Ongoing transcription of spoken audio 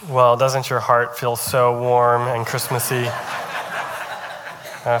Well, doesn't your heart feel so warm and Christmassy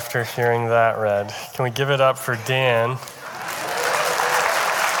after hearing that read? Can we give it up for Dan?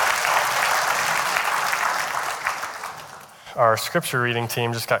 Our scripture reading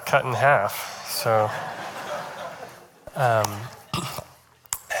team just got cut in half. So,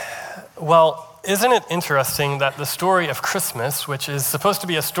 well, isn't it interesting that the story of Christmas, which is supposed to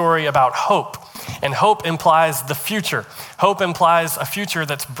be a story about hope, and hope implies the future. Hope implies a future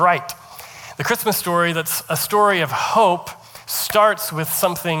that's bright. The Christmas story that's a story of hope starts with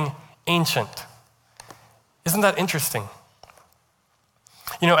something ancient. Isn't that interesting?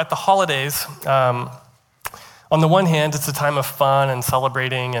 You know, at the holidays, on the one hand, it's a time of fun and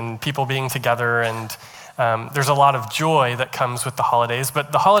celebrating and people being together, and there's a lot of joy that comes with the holidays,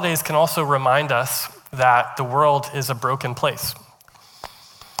 but the holidays can also remind us that the world is a broken place.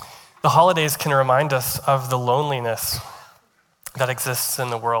 The holidays can remind us of the loneliness that exists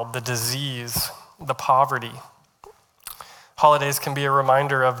in the world, the disease, the poverty. Holidays can be a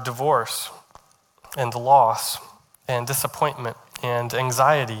reminder of divorce and loss and disappointment and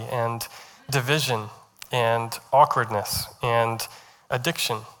anxiety and division and awkwardness and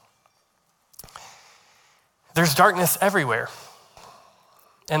addiction. There's darkness everywhere.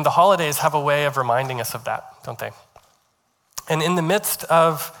 And the holidays have a way of reminding us of that, don't they? And in the midst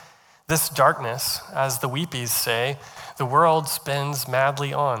of this darkness, as the Weepies say, the world spins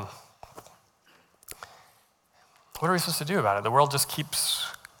madly on. What are we supposed to do about it? The world just keeps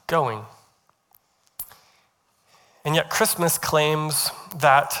going. And yet Christmas claims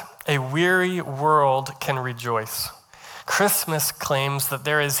that a weary world can rejoice. Christmas claims that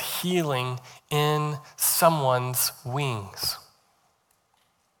there is healing in someone's wings.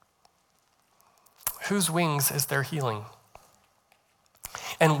 Whose wings is there healing?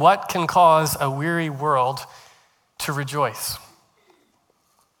 And what can cause a weary world to rejoice?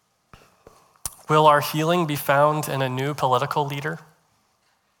 Will our healing be found in a new political leader?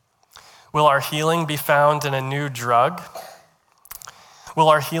 Will our healing be found in a new drug? Will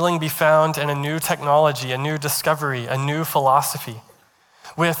our healing be found in a new technology, a new discovery, a new philosophy?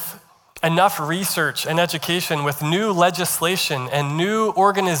 With enough research and education, with new legislation and new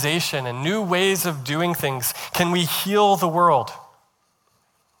organization and new ways of doing things, can we heal the world?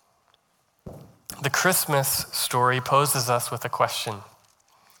 The Christmas story poses us with a question.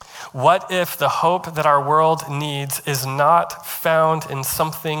 What if the hope that our world needs is not found in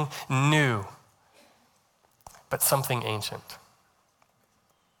something new, but something ancient?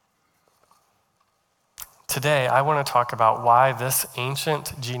 Today, I want to talk about why this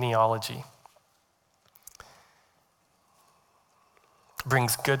ancient genealogy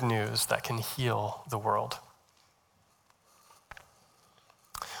brings good news that can heal the world.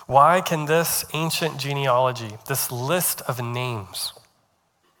 Why can this ancient genealogy, this list of names,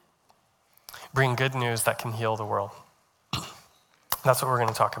 bring good news that can heal the world? That's what we're going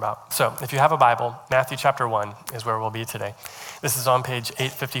to talk about. So if you have a Bible, Matthew chapter 1 is where we'll be today. This is on page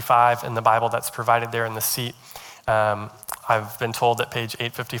 855 in the Bible that's provided there in the seat. I've been told that page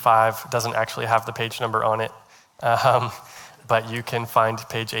 855 doesn't actually have the page number on it, but you can find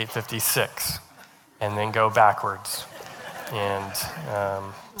page 856 and then go backwards, and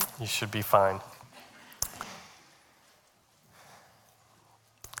you should be fine.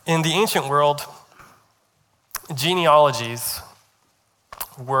 In the ancient world, genealogies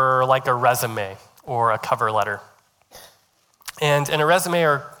were like a resume or a cover letter. And in a resume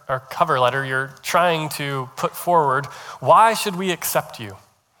or cover letter, you're trying to put forward, why should we accept you?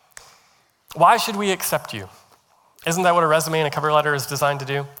 Why should we accept you? Isn't that what a resume and a cover letter is designed to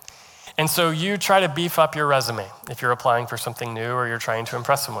do? And so you try to beef up your resume if you're applying for something new or you're trying to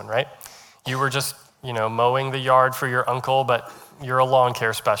impress someone, right? You were just, mowing the yard for your uncle, but you're a lawn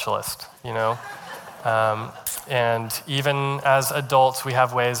care specialist, And even as adults, we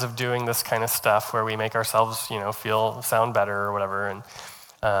have ways of doing this kind of stuff where we make ourselves, sound better or whatever.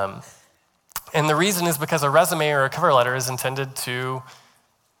 And the reason is because a resume or a cover letter is intended to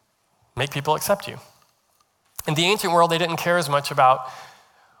make people accept you. In the ancient world, they didn't care as much about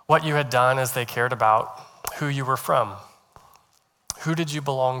what you had done as they cared about who you were from. Who did you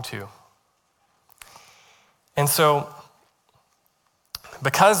belong to? And so,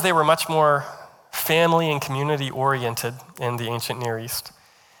 because they were much more family and community oriented in the ancient Near East,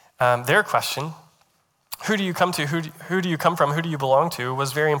 their question, who do you come to, who do you come from, who do you belong to,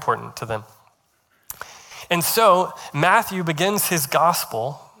 was very important to them. And so Matthew begins his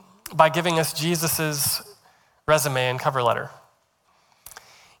gospel by giving us Jesus's resume and cover letter.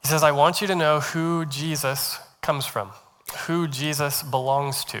 He says, I want you to know who Jesus comes from, who Jesus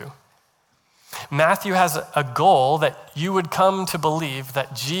belongs to. Matthew has a goal that you would come to believe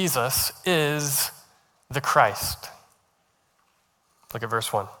that Jesus is the Christ. Look at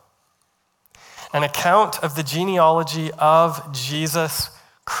verse 1. An account of the genealogy of Jesus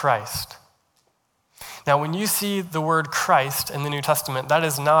Christ. Now, when you see the word Christ in the New Testament, that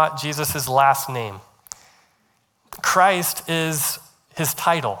is not Jesus' last name. Christ is his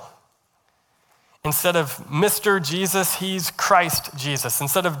title. Instead of Mr. Jesus, he's Christ Jesus.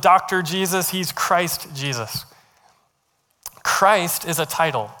 Instead of Dr. Jesus, he's Christ Jesus. Christ is a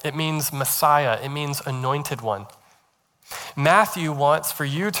title. It means Messiah. It means anointed one. Matthew wants for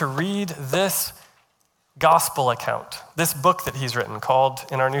you to read this gospel account, this book that he's written called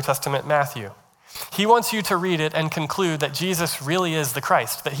in our New Testament Matthew. He wants you to read it and conclude that Jesus really is the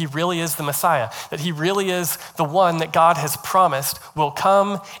Christ, that he really is the Messiah, that he really is the one that God has promised will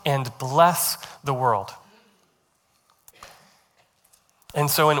come and bless the world. And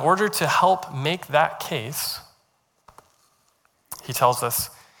so in order to help make that case, he tells us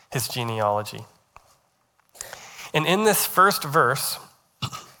his genealogy. And in this first verse,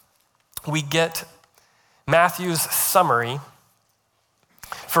 we get Matthew's summary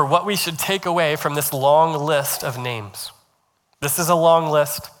for what we should take away from this long list of names. This is a long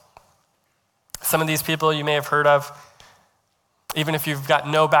list. Some of these people you may have heard of. Even if you've got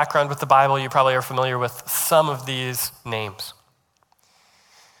no background with the Bible, you probably are familiar with some of these names.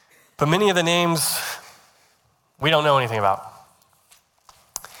 But many of the names we don't know anything about.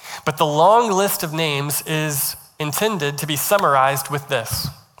 But the long list of names is intended to be summarized with this: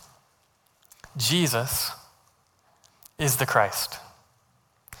 Jesus is the Christ.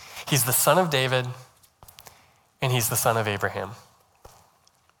 He's the son of David, and he's the son of Abraham.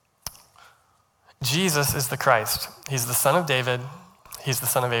 Jesus is the Christ. He's the son of David. He's the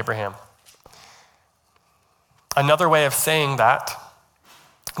son of Abraham. Another way of saying that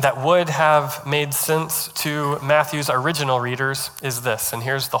would have made sense to Matthew's original readers is this, and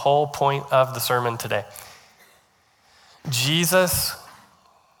here's the whole point of the sermon today. Jesus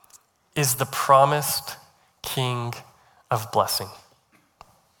is the promised King of blessing.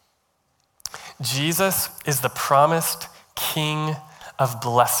 Jesus is the promised King of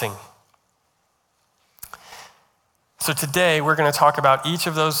blessing. So today we're going to talk about each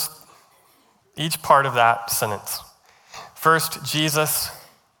part of that sentence. First, Jesus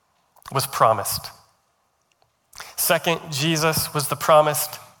was promised. Second, Jesus was the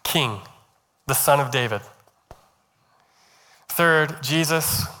promised King, the son of David. Third,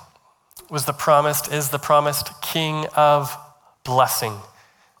 Jesus is the promised King of blessing,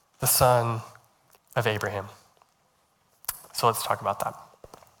 the son of Abraham. So let's talk about that.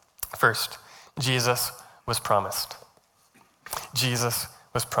 First, Jesus was promised. Jesus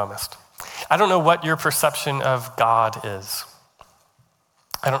was promised. I don't know what your perception of God is.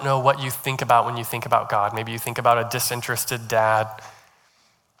 I don't know what you think about when you think about God. Maybe you think about a disinterested dad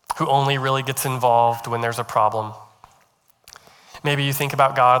who only really gets involved when there's a problem. Maybe you think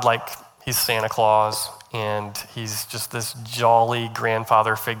about God like he's Santa Claus and he's just this jolly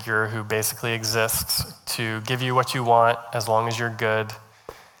grandfather figure who basically exists to give you what you want as long as you're good.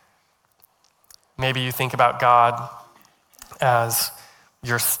 Maybe you think about God as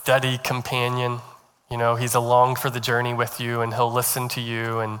your steady companion. You know, he's along for the journey with you and he'll listen to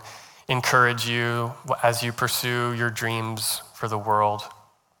you and encourage you as you pursue your dreams for the world.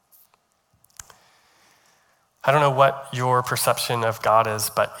 I don't know what your perception of God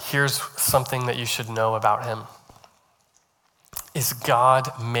is, but here's something that you should know about him. Is God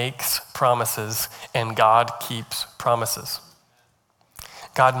makes promises and God keeps promises.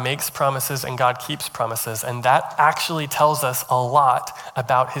 God makes promises and God keeps promises, and that actually tells us a lot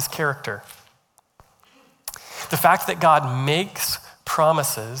about his character. The fact that God makes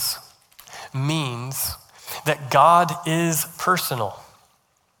promises means that God is personal.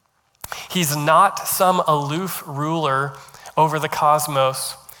 He's not some aloof ruler over the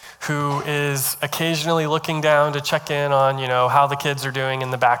cosmos who is occasionally looking down to check in on, how the kids are doing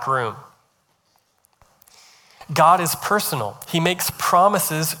in the back room. God is personal. He makes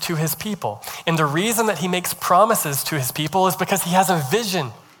promises to his people. And the reason that he makes promises to his people is because he has a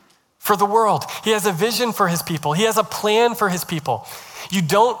vision for the world. He has a vision for his people. He has a plan for his people. You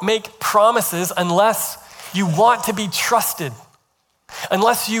don't make promises unless you want to be trusted,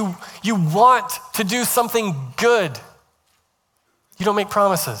 unless you want to do something good. You don't make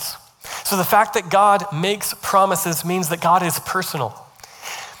promises. So the fact that God makes promises means that God is personal.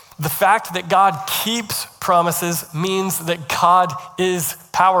 The fact that God keeps promises means that God is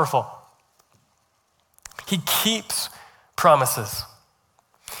powerful. He keeps promises.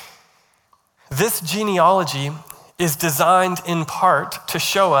 This genealogy is designed in part to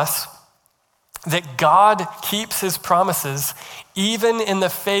show us that God keeps his promises even in the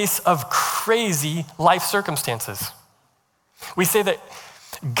face of crazy life circumstances. We say that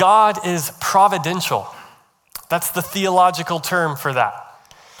God is providential. That's the theological term for that.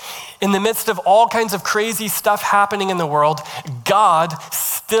 In the midst of all kinds of crazy stuff happening in the world, God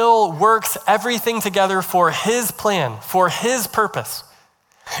still works everything together for his plan, for his purpose.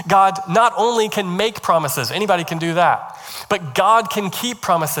 God not only can make promises, anybody can do that, but God can keep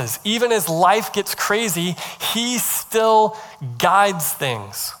promises. Even as life gets crazy, he still guides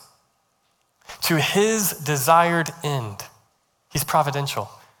things to his desired end. He's providential.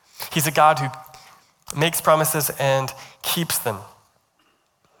 He's a God who makes promises and keeps them.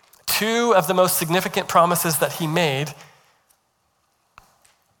 Two of the most significant promises that he made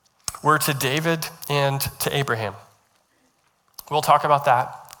were to David and to Abraham. We'll talk about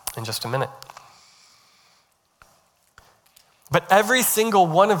that in just a minute. But every single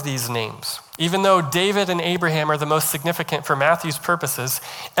one of these names, even though David and Abraham are the most significant for Matthew's purposes,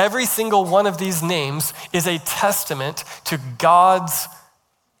 every single one of these names is a testament to God's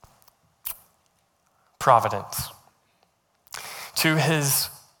providence, to his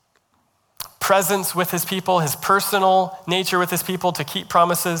presence with his people, his personal nature with his people to keep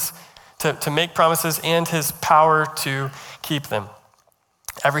promises, to make promises, and his power to keep them.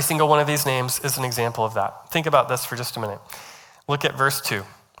 Every single one of these names is an example of that. Think about this for just a minute. Look at verse 2.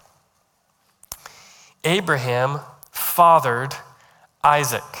 Abraham fathered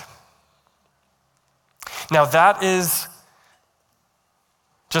Isaac. Now that is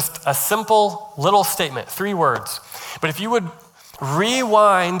just a simple little statement, 3 words. But if you would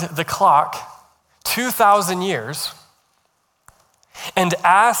rewind the clock 2,000 years and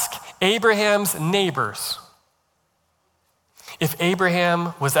ask Abraham's neighbors if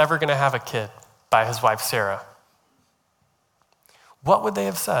Abraham was ever going to have a kid by his wife Sarah, what would they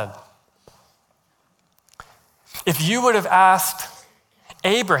have said? If you would have asked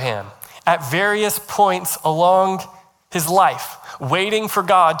Abraham at various points along his life, waiting for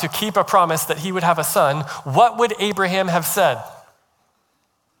God to keep a promise that he would have a son, what would Abraham have said?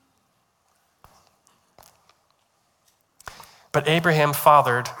 But Abraham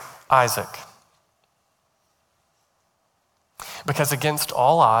fathered Isaac. Because against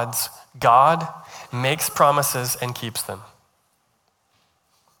all odds, God makes promises and keeps them.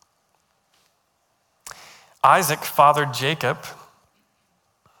 Isaac fathered Jacob,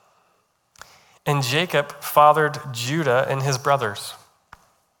 and Jacob fathered Judah and his brothers.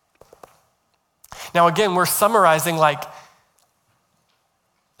 Now again, we're summarizing like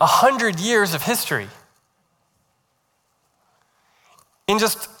 100 years of history in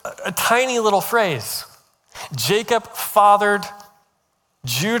just a tiny little phrase. Jacob fathered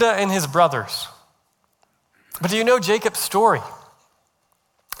Judah and his brothers. But do you know Jacob's story?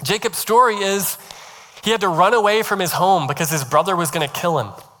 Jacob's story is he had to run away from his home because his brother was going to kill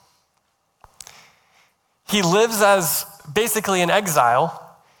him. He lives as basically an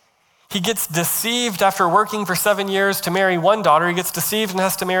exile. He gets deceived after working for 7 years to marry one daughter. He gets deceived and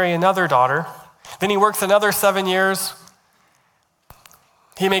has to marry another daughter. Then he works another 7 years.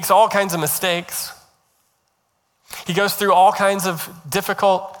 He makes all kinds of mistakes. He goes through all kinds of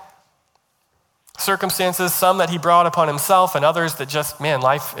difficult circumstances, some that he brought upon himself and others that just, man,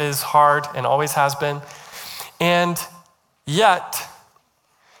 life is hard and always has been. And yet,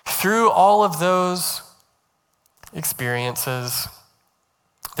 through all of those experiences,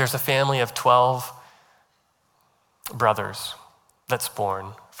 there's a family of 12 brothers that's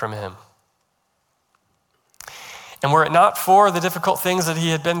born from him. And were it not for the difficult things that he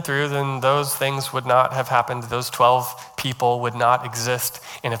had been through, then those things would not have happened. Those 12 people would not exist.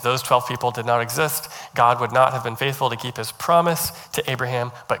 And if those 12 people did not exist, God would not have been faithful to keep his promise to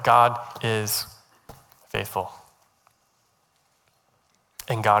Abraham, but God is faithful.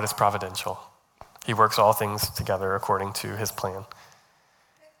 And God is providential. He works all things together according to his plan.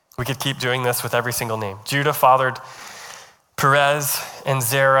 We could keep doing this with every single name. Judah fathered Perez and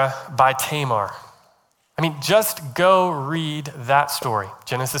Zerah by Tamar. I mean, just go read that story,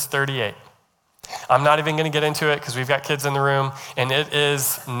 Genesis 38. I'm not even going to get into it because we've got kids in the room, and it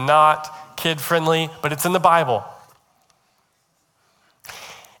is not kid-friendly, but it's in the Bible.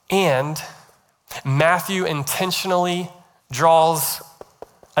 And Matthew intentionally draws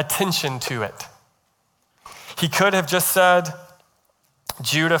attention to it. He could have just said,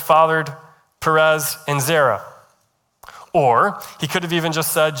 Judah fathered Perez and Zerah. Or he could have even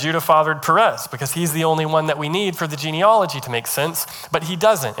just said Judah fathered Perez because he's the only one that we need for the genealogy to make sense, but he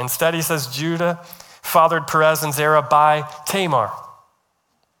doesn't. Instead, he says Judah fathered Perez and Zerah by Tamar,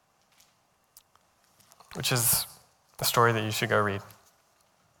 which is a story that you should go read.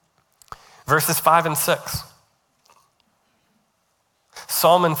 Verses 5 and 6.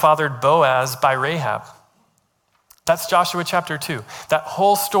 Salmon fathered Boaz by Rahab. That's Joshua chapter 2. That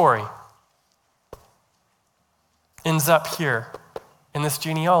whole story ends up here in this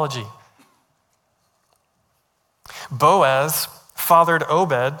genealogy. Boaz fathered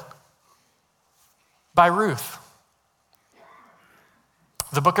Obed by Ruth.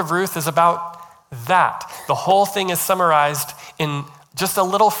 The book of Ruth is about that. The whole thing is summarized in just a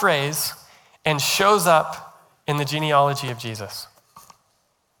little phrase and shows up in the genealogy of Jesus.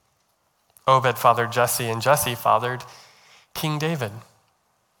 Obed fathered Jesse, and Jesse fathered King David.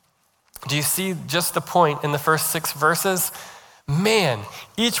 Do you see just the point in the first 6 verses? Man,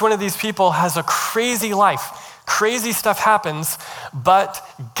 each one of these people has a crazy life. Crazy stuff happens, but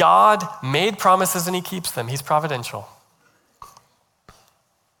God made promises and he keeps them. He's providential.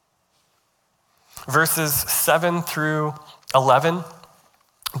 Verses 7 through 11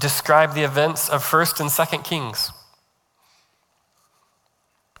 describe the events of 1st and 2nd Kings.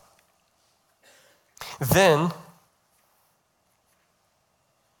 Then,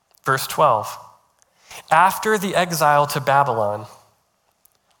 verse 12, after the exile to Babylon,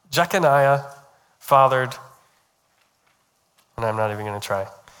 Jeconiah fathered, and I'm not even going to try.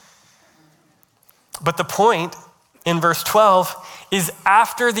 But the point in verse 12 is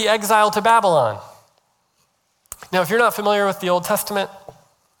after the exile to Babylon. Now, if you're not familiar with the Old Testament,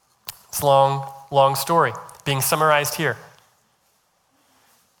 it's a long, long story being summarized here.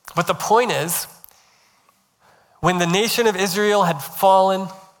 But the point is, when the nation of Israel had fallen,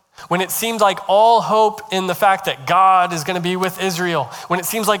 when it seemed like all hope in the fact that God is going to be with Israel, when it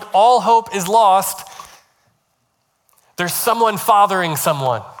seems like all hope is lost, there's someone fathering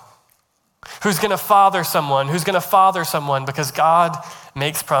someone. Who's going to father someone? Who's going to father someone? Because God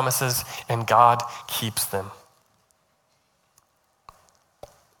makes promises and God keeps them.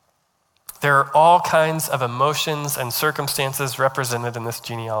 There are all kinds of emotions and circumstances represented in this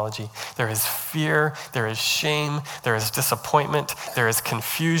genealogy. There is fear, there is shame, there is disappointment, there is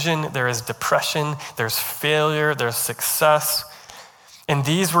confusion, there is depression, there's failure, there's success. And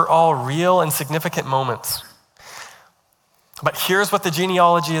these were all real and significant moments. But here's what the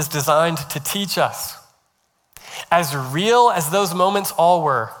genealogy is designed to teach us. As real as those moments all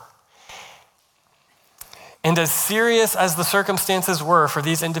were, and as serious as the circumstances were for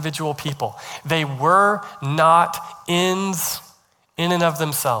these individual people, they were not ends in and of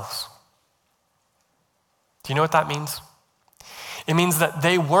themselves. Do you know what that means? It means that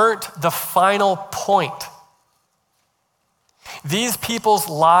they weren't the final point. These people's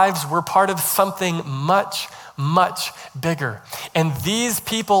lives were part of something much, much bigger. And these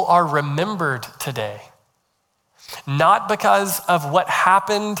people are remembered today, not because of what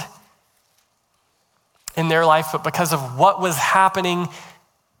happened in their life, but because of what was happening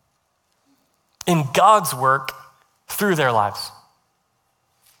in God's work through their lives.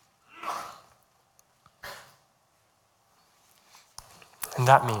 And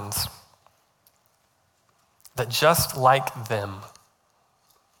that means that just like them,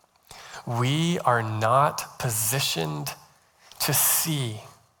 we are not positioned to see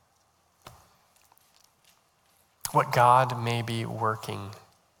what God may be working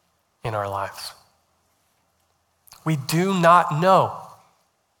in our lives. We do not know.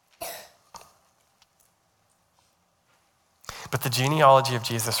 But the genealogy of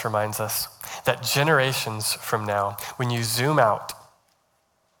Jesus reminds us that generations from now, when you zoom out,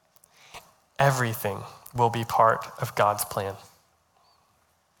 everything will be part of God's plan.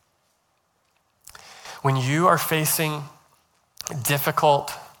 When you are facing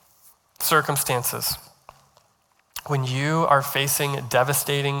difficult circumstances, when you are facing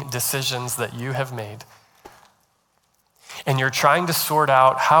devastating decisions that you have made, and you're trying to sort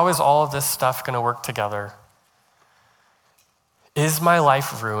out how is all of this stuff going to work together? Is my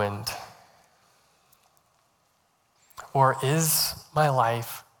life ruined? Or is my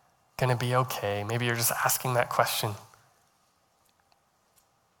life going to be okay? Maybe you're just asking that question.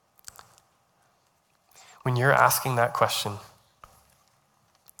 When you're asking that question,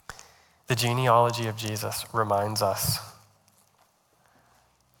 the genealogy of Jesus reminds us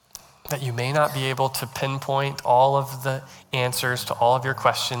that you may not be able to pinpoint all of the answers to all of your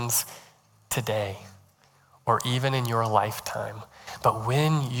questions today or even in your lifetime. But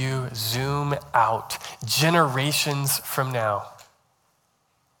when you zoom out generations from now,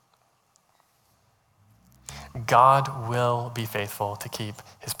 God will be faithful to keep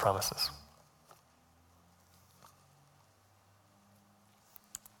his promises.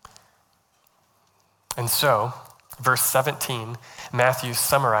 And so, verse 17, Matthew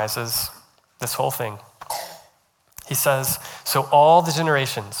summarizes this whole thing. He says, so all the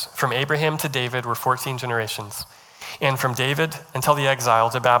generations from Abraham to David were 14 generations. And from David until the exile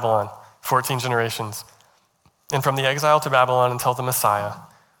to Babylon, 14 generations. And from the exile to Babylon until the Messiah,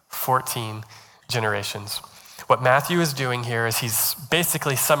 14 generations. What Matthew is doing here is he's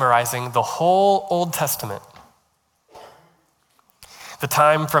basically summarizing the whole Old Testament. The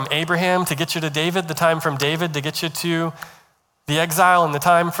time from Abraham to get you to David, the time from David to get you to the exile, and the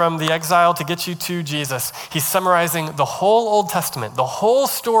time from the exile to get you to Jesus. He's summarizing the whole Old Testament, the whole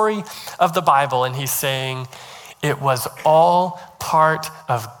story of the Bible, and he's saying it was all part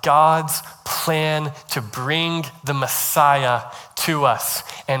of God's plan to bring the Messiah to us.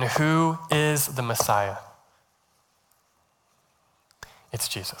 And who is the Messiah? It's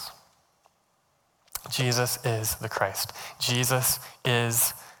Jesus. Jesus is the Christ. Jesus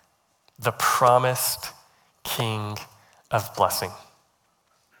is the promised King of blessing.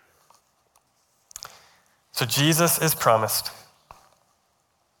 So Jesus is promised.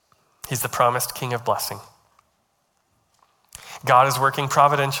 He's the promised King of blessing. God is working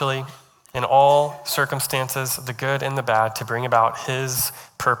providentially in all circumstances, the good and the bad, to bring about his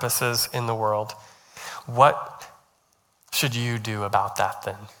purposes in the world. What should you do about that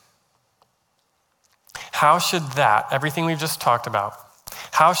then? How should that, everything we've just talked about,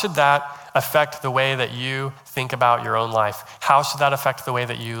 how should that affect the way that you think about your own life? How should that affect the way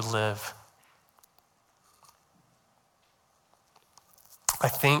that you live? I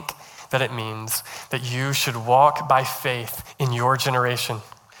think that it means that you should walk by faith in your generation.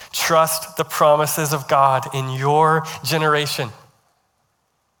 Trust the promises of God in your generation.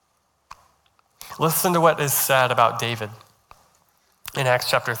 Listen to what is said about David in Acts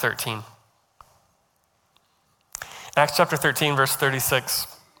chapter 13. Acts chapter 13, verse 36.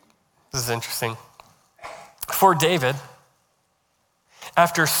 This is interesting. For David,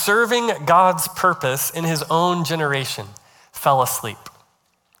 after serving God's purpose in his own generation, fell asleep.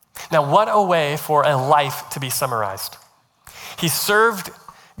 Now, what a way for a life to be summarized. He served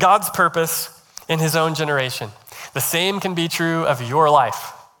God's purpose in his own generation. The same can be true of your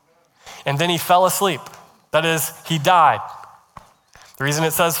life. And then he fell asleep. That is, he died. The reason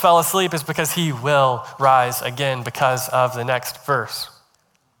it says fell asleep is because he will rise again because of the next verse.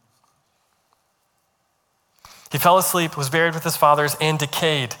 He fell asleep, was buried with his fathers, and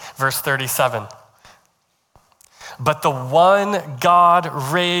decayed, verse 37. But the one God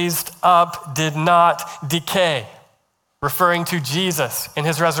raised up did not decay, referring to Jesus in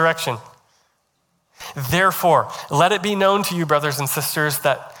his resurrection. Therefore, let it be known to you, brothers and sisters,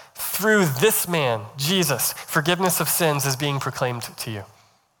 that through this man, Jesus, forgiveness of sins is being proclaimed to you.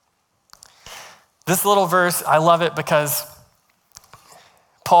 This little verse, I love it because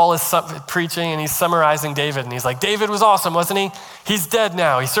Paul is preaching and he's summarizing David, and he's like, David was awesome, wasn't he? He's dead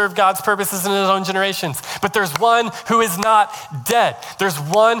now. He served God's purposes in his own generations. But there's one who is not dead. There's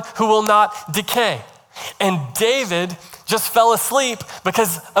one who will not decay. And David just fell asleep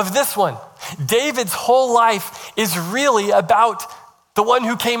because of this one. David's whole life is really about the one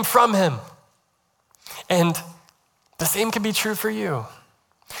who came from him. And the same can be true for you.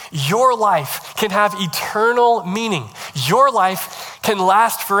 Your life can have eternal meaning. Your life can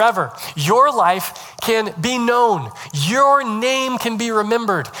last forever. Your life can be known. Your name can be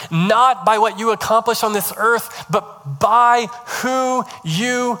remembered, not by what you accomplish on this earth, but by who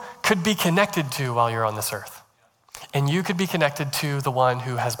you could be connected to while you're on this earth. And you could be connected to the one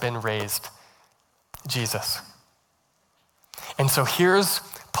who has been raised, Jesus. And so here's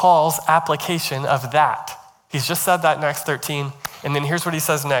Paul's application of that. He's just said that in Acts 13. And then here's what he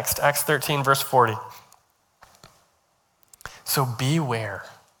says next, Acts 13, verse 40. So beware.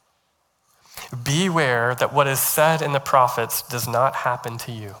 Beware that what is said in the prophets does not happen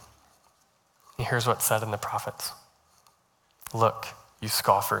to you. And here's what's said in the prophets. Look, you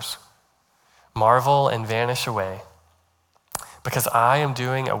scoffers, marvel and vanish away, because I am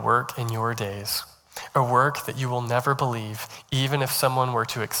doing a work in your days, a work that you will never believe, even if someone were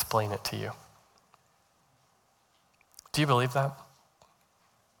to explain it to you. Do you believe that?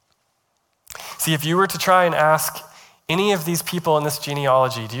 See, if you were to try and ask any of these people in this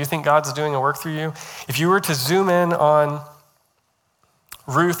genealogy, do you think God's doing a work through you? If you were to zoom in on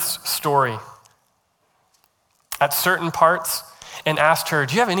Ruth's story at certain parts and asked her,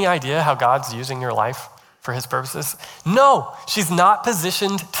 do you have any idea how God's using your life for his purposes? No, she's not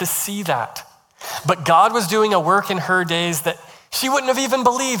positioned to see that. But God was doing a work in her days that she wouldn't have even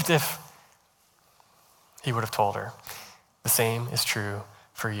believed if he would have told her. The same is true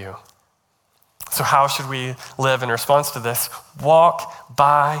for you. So how should we live in response to this? Walk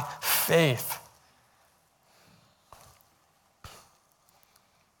by faith.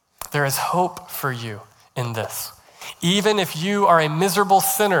 There is hope for you in this. Even if you are a miserable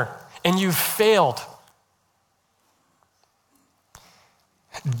sinner and you've failed,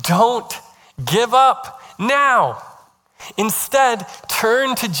 don't give up now. Instead,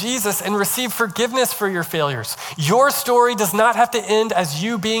 turn to Jesus and receive forgiveness for your failures. Your story does not have to end as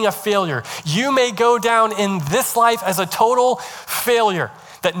you being a failure. You may go down in this life as a total failure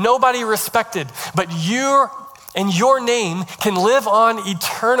that nobody respected, but your name can live on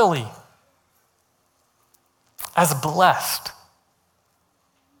eternally as blessed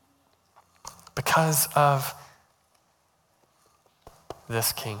because of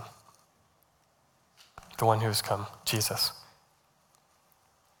this King, the one who has come, Jesus.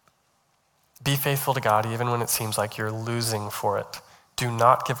 Be faithful to God even when it seems like you're losing for it. Do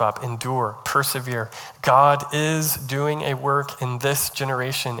not give up. Endure. Persevere. God is doing a work in this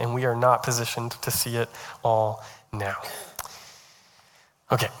generation, and we are not positioned to see it all now.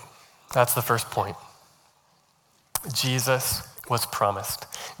 Okay, that's the first point. Jesus was promised.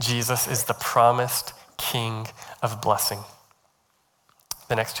 Jesus is the promised King of blessing.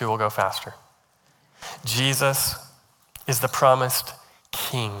 The next two will go faster. Jesus is the promised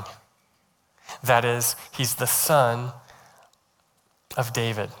King. That is, he's the son of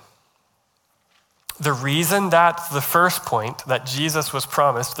David. The reason that the first point, that Jesus was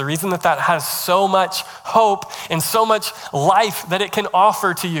promised, the reason that has so much hope and so much life that it can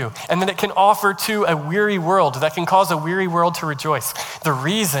offer to you and that it can offer to a weary world, that can cause a weary world to rejoice, the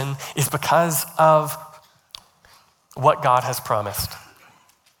reason is because of what God has promised.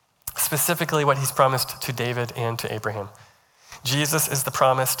 Specifically what he's promised to David and to Abraham. Jesus is the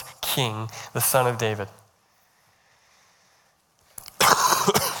promised King, the son of David.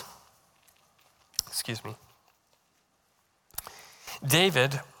 Excuse me.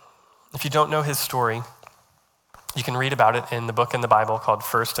 David, if you don't know his story, you can read about it in the book in the Bible called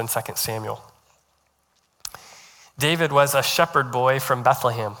 1st and 2nd Samuel. David was a shepherd boy from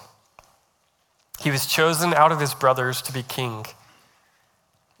Bethlehem. He was chosen out of his brothers to be king,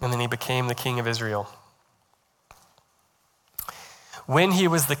 and then he became the king of Israel. When he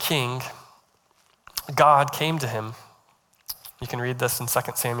was the king, God came to him. You can read this in 2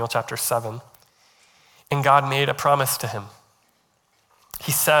 Samuel chapter 7. And God made a promise to him.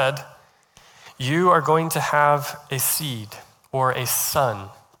 He said, "You are going to have a seed or a son.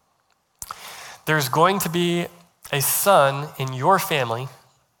 There's going to be a son in your family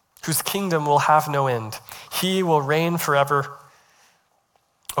whose kingdom will have no end. He will reign forever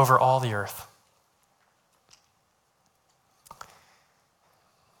over all the earth."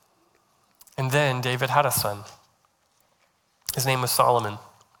 And then David had a son. His name was Solomon.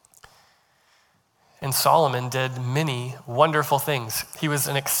 And Solomon did many wonderful things. He was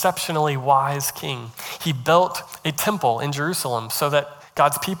an exceptionally wise king. He built a temple in Jerusalem so that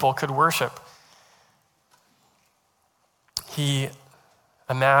God's people could worship. He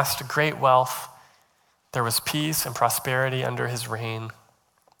amassed great wealth. There was peace and prosperity under his reign.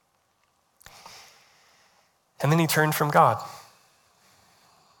 And then he turned from God.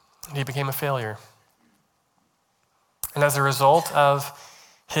 And he became a failure. And as a result of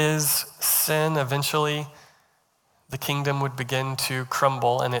his sin, eventually the kingdom would begin to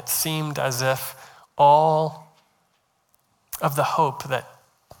crumble, and it seemed as if all of the hope that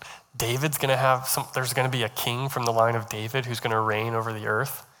David's going to have, there's going to be a king from the line of David who's going to reign over the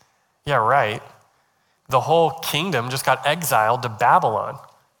earth. Yeah, right. The whole kingdom just got exiled to Babylon.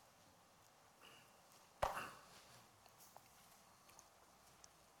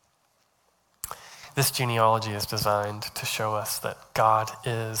 This genealogy is designed to show us that God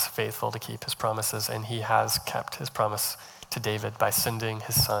is faithful to keep his promises, and he has kept his promise to David by sending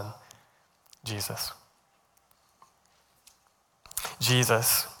his son, Jesus.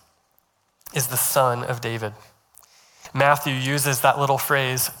 Jesus is the son of David. Matthew uses that little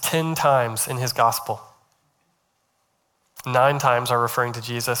phrase 10 times in his gospel. 9 times are referring to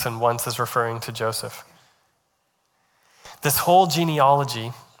Jesus, and once is referring to Joseph. This whole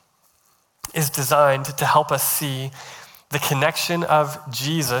genealogy is designed to help us see the connection of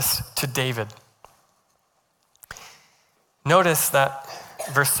Jesus to David. Notice that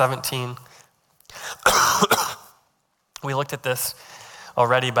verse 17, we looked at this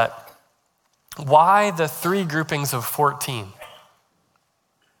already, but why the 3 groupings of 14?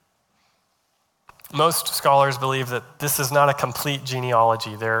 Most scholars believe that this is not a complete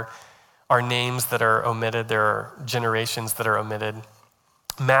genealogy. There are names that are omitted. There are generations that are omitted.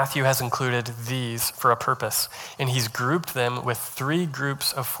 Matthew has included these for a purpose, and he's grouped them with 3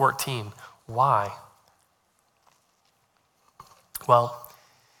 groups of 14. Why? Well,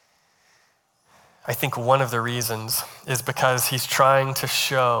 I think one of the reasons is because he's trying to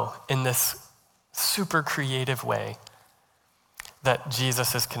show in this super creative way that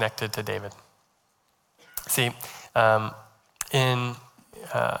Jesus is connected to David. See, in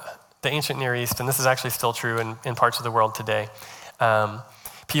the ancient Near East, and this is actually still true in parts of the world today,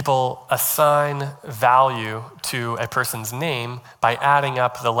 people assign value to a person's name by adding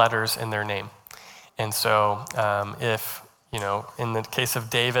up the letters in their name. And so if, in the case of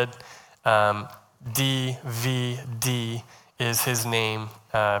David, DVD is his name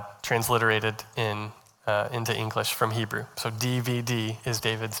transliterated into English from Hebrew. So DVD is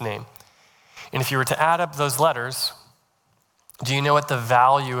David's name. And if you were to add up those letters, do you know what the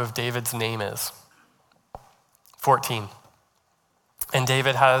value of David's name is? 14. And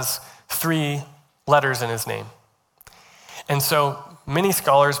David has 3 letters in his name. And so many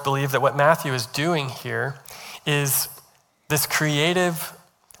scholars believe that what Matthew is doing here is this creative,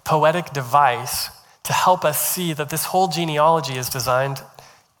 poetic device to help us see that this whole genealogy is designed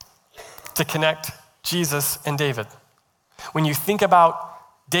to connect Jesus and David. When you think about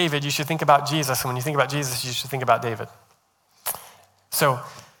David, you should think about Jesus. And when you think about Jesus, you should think about David. So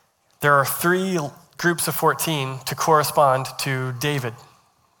there are 3 groups of 14 to correspond to David,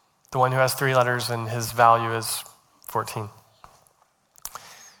 the one who has 3 letters and his value is 14.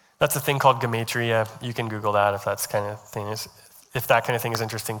 That's a thing called gematria. You can Google that if that kind of thing is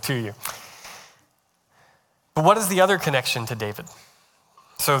interesting to you. But what is the other connection to David?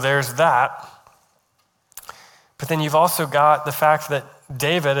 So there's that. But then you've also got the fact that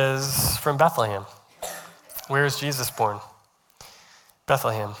David is from Bethlehem. Where is Jesus born?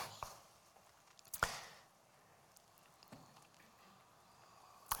 Bethlehem.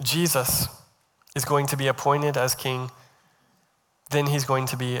 Jesus is going to be appointed as king. Then he's going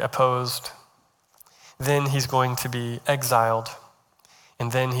to be opposed. Then he's going to be exiled.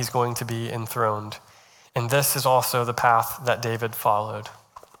 And then he's going to be enthroned. And this is also the path that David followed.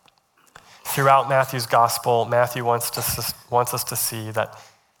 Throughout Matthew's gospel, Matthew wants us to see that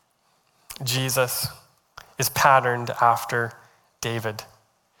Jesus is patterned after David.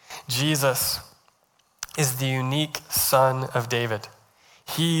 Jesus is the unique son of David.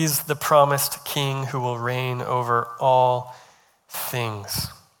 He's the promised king who will reign over all things.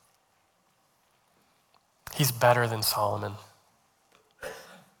 He's better than Solomon.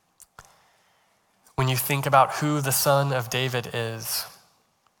 When you think about who the son of David is,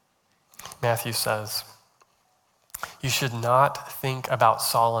 Matthew says, you should not think about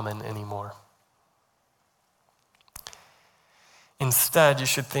Solomon anymore. Instead, you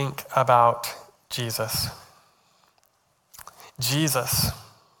should think about Jesus. Jesus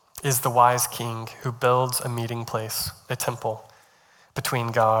is the wise king who builds a meeting place, a temple,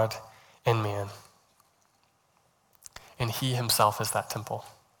 between God and man. And he himself is that temple.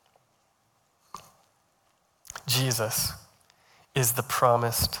 Jesus is the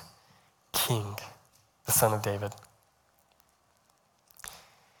promised king, the son of David.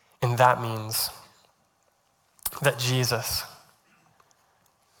 And that means that Jesus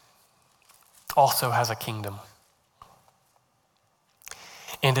also has a kingdom.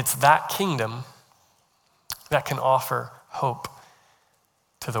 And it's that kingdom that can offer hope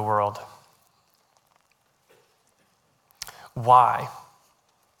to the world. Why?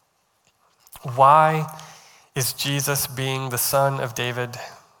 Why is Jesus being the son of David,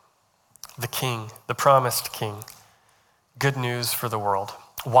 the king, the promised king, good news for the world?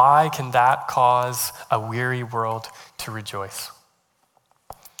 Why can that cause a weary world to rejoice?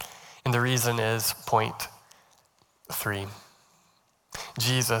 And the reason is point 3.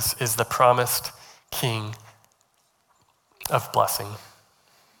 Jesus is the promised king of blessing.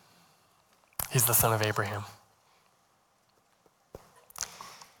 He's the son of Abraham.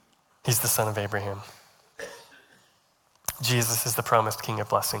 He's the son of Abraham. Jesus is the promised king of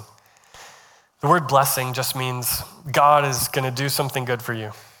blessing. The word blessing just means God is going to do something good for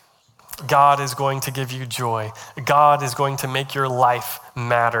you. God is going to give you joy. God is going to make your life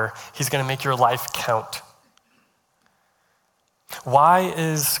matter. He's going to make your life count. Why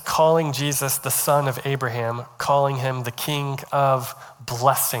is calling Jesus the son of Abraham, calling him the king of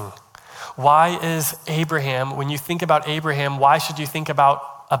blessing? Why is Abraham, when you think about Abraham, why should you think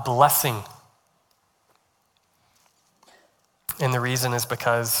about a blessing? And the reason is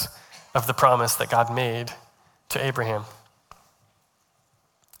because of the promise that God made to Abraham.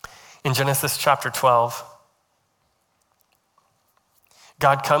 In Genesis chapter 12,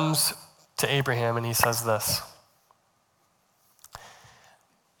 God comes to Abraham and he says this: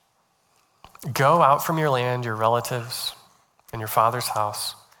 go out from your land, your relatives, and your father's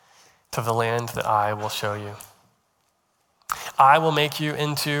house to the land that I will show you. I will make you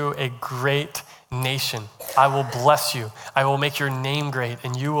into a great nation. I will bless you. I will make your name great,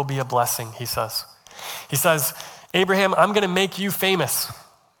 and you will be a blessing, he says. He says, Abraham, I'm going to make you famous.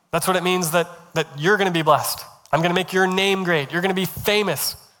 That's what it means that you're going to be blessed. I'm going to make your name great. You're going to be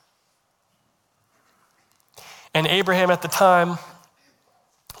famous. And Abraham at the time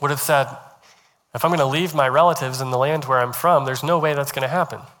would have said, if I'm going to leave my relatives in the land where I'm from, there's no way that's going to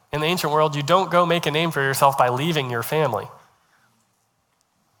happen. In the ancient world, you don't go make a name for yourself by leaving your family.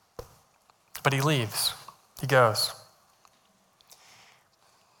 But he leaves. He goes.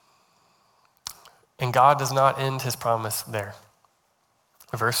 And God does not end his promise there.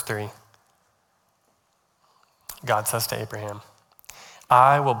 Verse 3, God says to Abraham,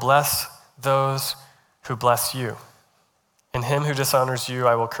 I will bless those who bless you, and him who dishonors you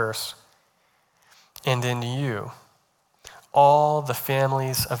I will curse. And in you, all the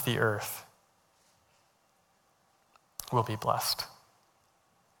families of the earth will be blessed.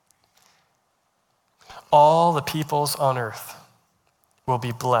 All the peoples on earth will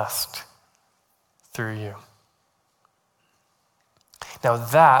be blessed through you. Now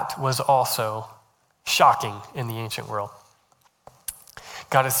that was also shocking in the ancient world.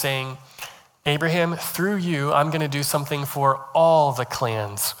 God is saying, Abraham, through you, I'm going to do something for all the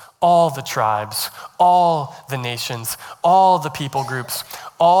clans, all the tribes, all the nations, all the people groups,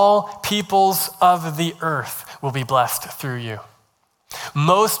 all peoples of the earth will be blessed through you.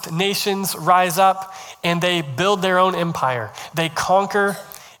 Most nations rise up and they build their own empire. They conquer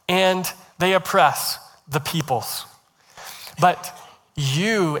and they oppress the peoples. But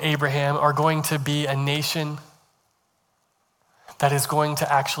you, Abraham, are going to be a nation that is going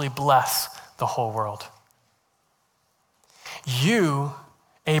to actually bless the whole world. You,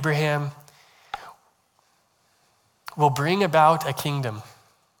 Abraham, will bring about a kingdom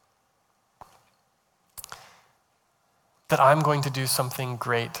that I'm going to do something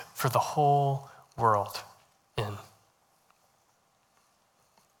great for the whole world in.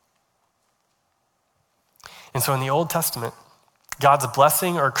 And so in the Old Testament, God's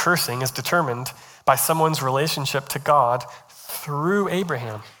blessing or cursing is determined by someone's relationship to God through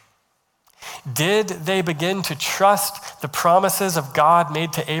Abraham. Did they begin to trust the promises of God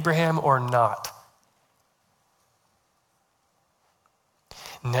made to Abraham or not?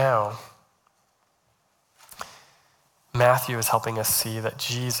 Now, Matthew is helping us see that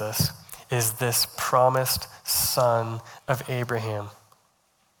Jesus is this promised son of Abraham.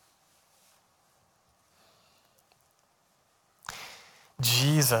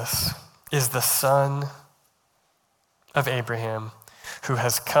 Jesus is the son of Abraham who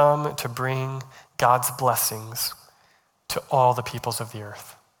has come to bring God's blessings to all the peoples of the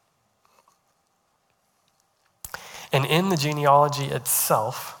earth. And in the genealogy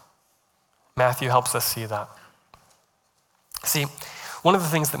itself, Matthew helps us see that. See, one of the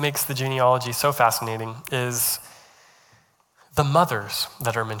things that makes the genealogy so fascinating is the mothers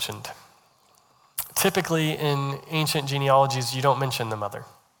that are mentioned. Typically in ancient genealogies, you don't mention the mother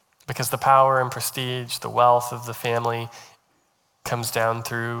because the power and prestige, the wealth of the family comes down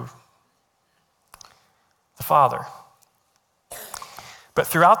through the father. But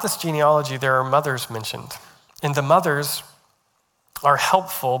throughout this genealogy, there are mothers mentioned. And the mothers are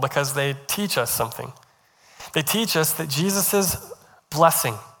helpful because they teach us something. They teach us that Jesus'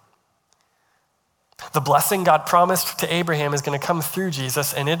 blessing, the blessing God promised to Abraham, is going to come through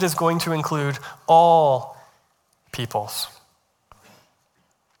Jesus, and it is going to include all peoples.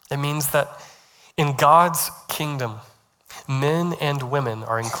 It means that in God's kingdom, men and women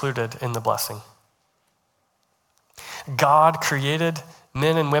are included in the blessing. God created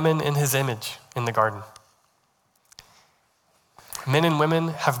men and women in his image in the garden. Men and women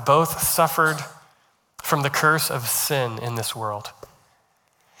have both suffered from the curse of sin in this world.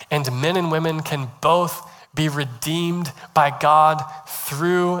 And men and women can both be redeemed by God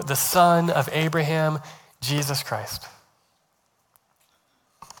through the Son of Abraham, Jesus Christ.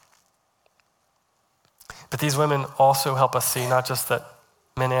 But these women also help us see not just that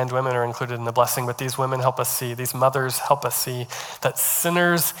men and women are included in the blessing, but these women help us see, these mothers help us see that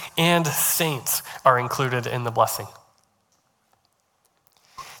sinners and saints are included in the blessing.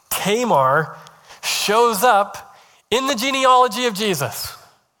 Tamar shows up in the genealogy of Jesus.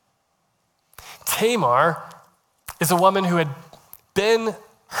 Tamar is a woman who had been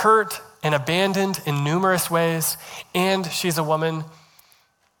hurt and abandoned in numerous ways, and she's a woman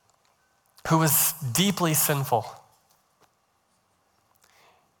who was deeply sinful.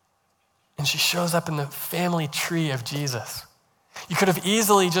 And she shows up in the family tree of Jesus. You could have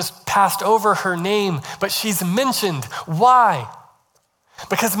easily just passed over her name, but she's mentioned. Why?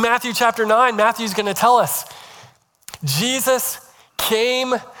 Because Matthew chapter 9, Matthew's going to tell us Jesus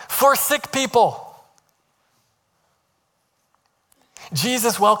came for sick people.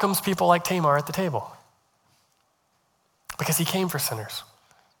 Jesus welcomes people like Tamar at the table because he came for sinners.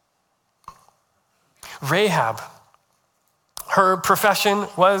 Rahab, her profession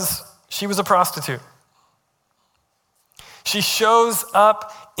was she was a prostitute. She shows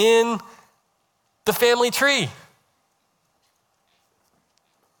up in the family tree.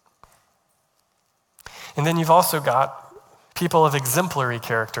 And then you've also got people of exemplary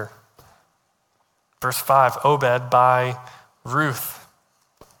character. Verse 5, Obed by Ruth.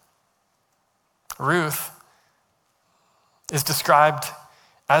 Ruth is described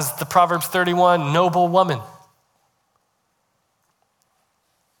as the Proverbs 31 noble woman.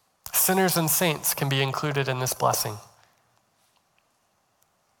 Sinners and saints can be included in this blessing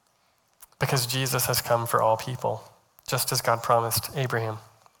because Jesus has come for all people, just as God promised Abraham.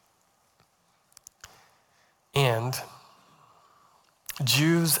 And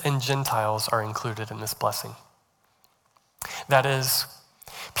Jews and Gentiles are included in this blessing. That is,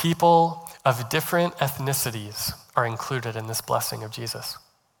 people of different ethnicities are included in this blessing of Jesus.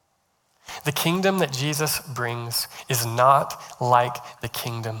 The kingdom that Jesus brings is not like the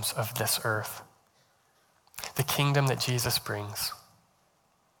kingdoms of this earth. The kingdom that Jesus brings,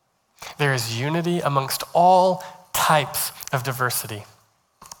 there is unity amongst all types of diversity.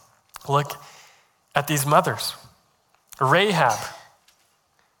 Look at these mothers. Rahab,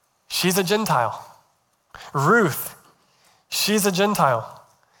 she's a Gentile. Ruth, she's a Gentile.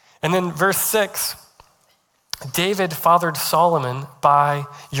 And then verse 6, David fathered Solomon by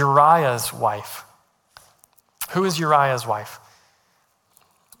Uriah's wife. Who is Uriah's wife?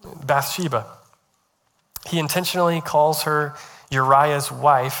 Bathsheba. He intentionally calls her Uriah's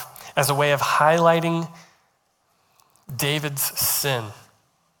wife as a way of highlighting David's sin.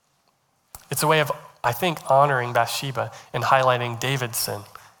 It's a way of, I think, honoring Bathsheba and highlighting David's sin.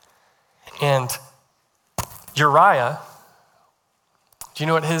 And Uriah, do you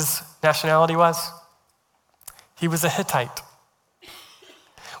know what his nationality was? He was a Hittite,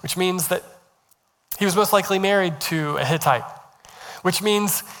 which means that he was most likely married to a Hittite, which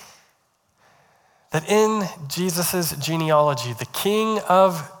means that in Jesus' genealogy, the king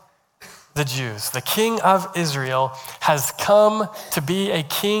of the Jews, the king of Israel, has come to be a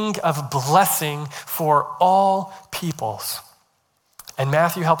king of blessing for all peoples. And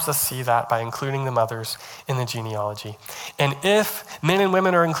Matthew helps us see that by including the mothers in the genealogy. And if men and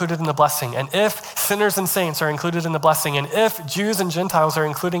women are included in the blessing, and if sinners and saints are included in the blessing, and if Jews and Gentiles are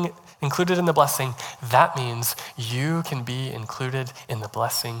included in the blessing, that means you can be included in the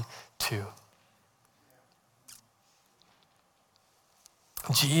blessing too.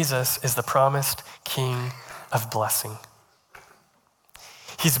 Jesus is the promised King of blessing.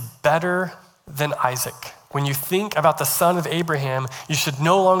 He's better than Isaac. When you think about the son of Abraham, you should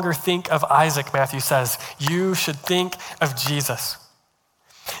no longer think of Isaac, Matthew says. You should think of Jesus.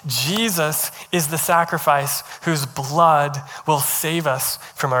 Jesus is the sacrifice whose blood will save us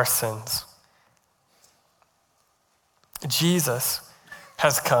from our sins. Jesus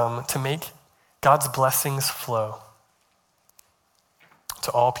has come to make God's blessings flow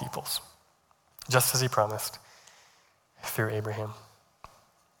to all peoples, just as he promised through Abraham.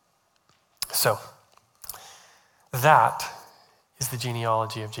 So, that is the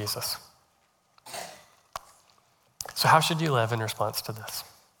genealogy of Jesus. So how should you live in response to this?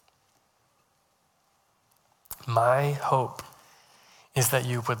 My hope is that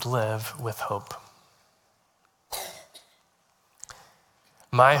you would live with hope.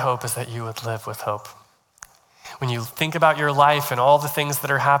 My hope is that you would live with hope. When you think about your life and all the things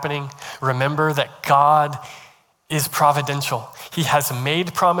that are happening, remember that God is providential. He has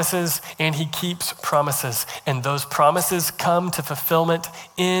made promises and he keeps promises. And those promises come to fulfillment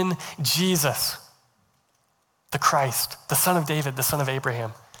in Jesus, the Christ, the son of David, the son of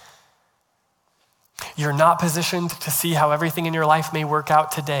Abraham. You're not positioned to see how everything in your life may work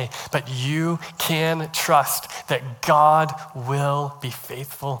out today, but you can trust that God will be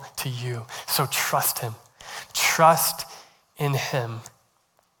faithful to you. So trust him. Trust in him.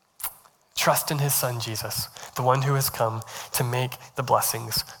 Trust in his son, Jesus, the one who has come to make the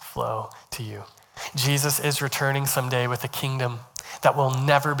blessings flow to you. Jesus is returning someday with a kingdom that will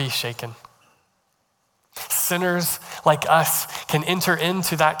never be shaken. Sinners like us can enter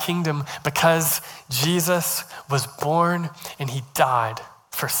into that kingdom because Jesus was born and he died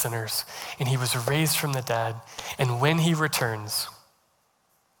for sinners and he was raised from the dead. And when he returns,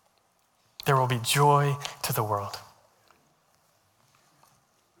 there will be joy to the world.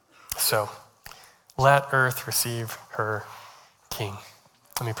 So, let earth receive her king.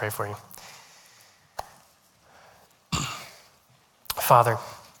 Let me pray for you. Father,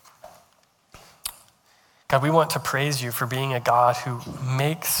 God, we want to praise you for being a God who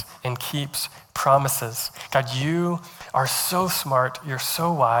makes and keeps promises. God, you are so smart, you're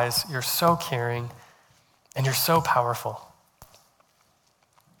so wise, you're so caring, and you're so powerful.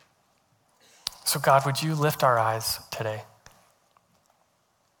 So God, would you lift our eyes today?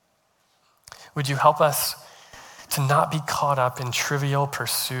 Would you help us to not be caught up in trivial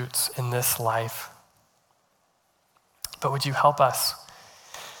pursuits in this life? But would you help us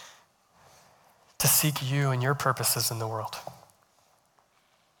to seek you and your purposes in the world?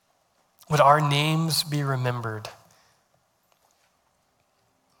 Would our names be remembered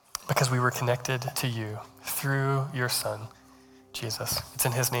because we were connected to you through your Son, Jesus? It's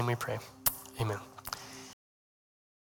in his name we pray. Amen.